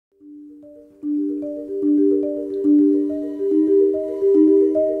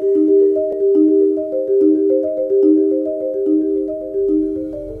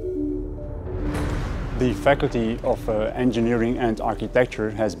The Faculty of Engineering and Architecture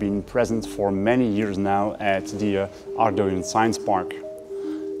has been present for many years now at the Ardoin Science Park.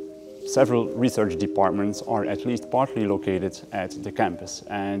 Several research departments are at least partly located at the campus,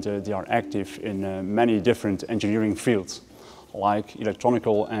 and they are active in many different engineering fields like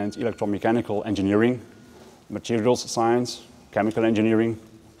electronical and electromechanical engineering, materials science, chemical engineering,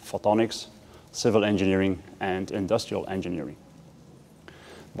 photonics, civil engineering and industrial engineering.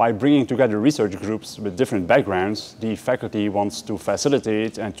 By bringing together research groups with different backgrounds, the faculty wants to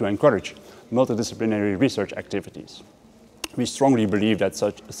facilitate and to encourage multidisciplinary research activities. We strongly believe that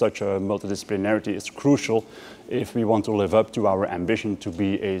such a multidisciplinarity is crucial if we want to live up to our ambition to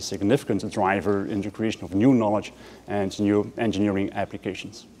be a significant driver in the creation of new knowledge and new engineering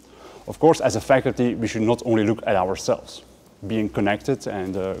applications. Of course, as a faculty, we should not only look at ourselves. Being connected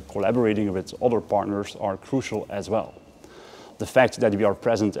and collaborating with other partners are crucial as well. The fact that we are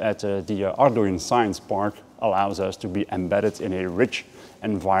present at the Ardoin Science Park allows us to be embedded in a rich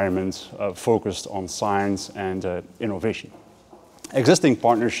environment focused on science and innovation. Existing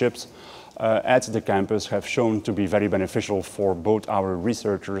partnerships at the campus have shown to be very beneficial for both our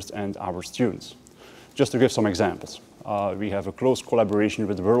researchers and our students. Just to give some examples, we have a close collaboration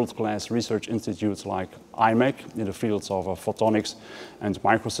with world-class research institutes like IMEC in the fields of photonics and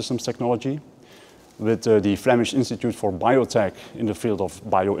microsystems technology, with the Flemish Institute for Biotech in the field of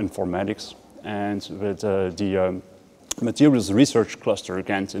bioinformatics, and with the Materials Research Cluster,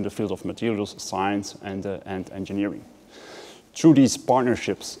 Ghent, in the field of materials science and engineering. Through these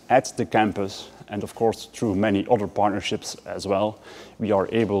partnerships at the campus, and of course through many other partnerships as well, we are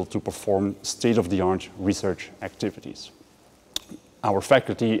able to perform state-of-the-art research activities. Our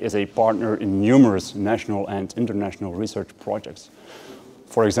faculty is a partner in numerous national and international research projects.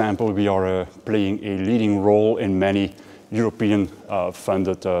 For example, we are playing a leading role in many European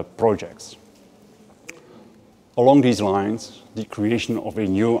funded projects. Along these lines, the creation of a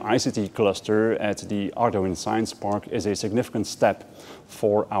new ICT-Cluster at the Ardoin Science Park is a significant step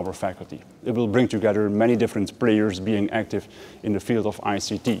for our faculty. It will bring together many different players being active in the field of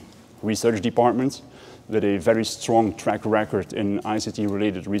ICT. Research departments with a very strong track record in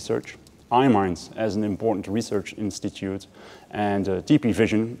ICT-related research, iMinds as an important research institute, and TP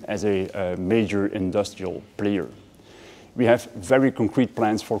Vision as a major industrial player. We have very concrete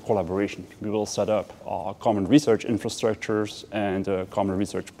plans for collaboration. We will set up common research infrastructures and common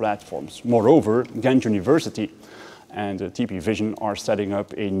research platforms. Moreover, Ghent University and TP Vision are setting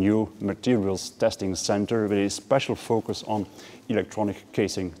up a new materials testing center with a special focus on electronic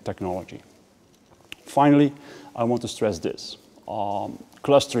casing technology. Finally, I want to stress this.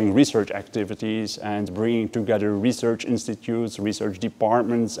 Clustering research activities and bringing together research institutes, research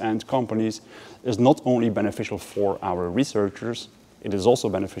departments and companies is not only beneficial for our researchers, it is also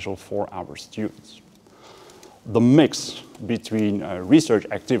beneficial for our students. The mix between research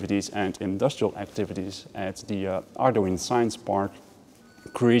activities and industrial activities at the Ardoin Science Park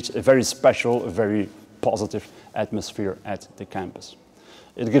creates a very special, a very positive atmosphere at the campus.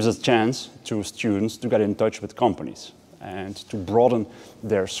 It gives a chance to students to get in touch with companies and to broaden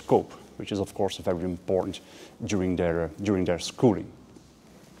their scope, which is of course very important during their schooling.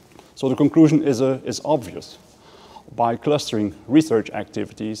 So the conclusion is obvious. By clustering research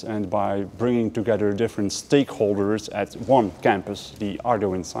activities and by bringing together different stakeholders at one campus, the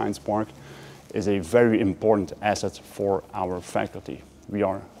Ardoin Science Park is a very important asset for our faculty. We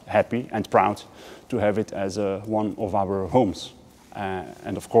are happy and proud to have it as one of our homes.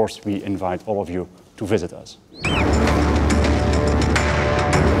 And of course, we invite all of you to visit us.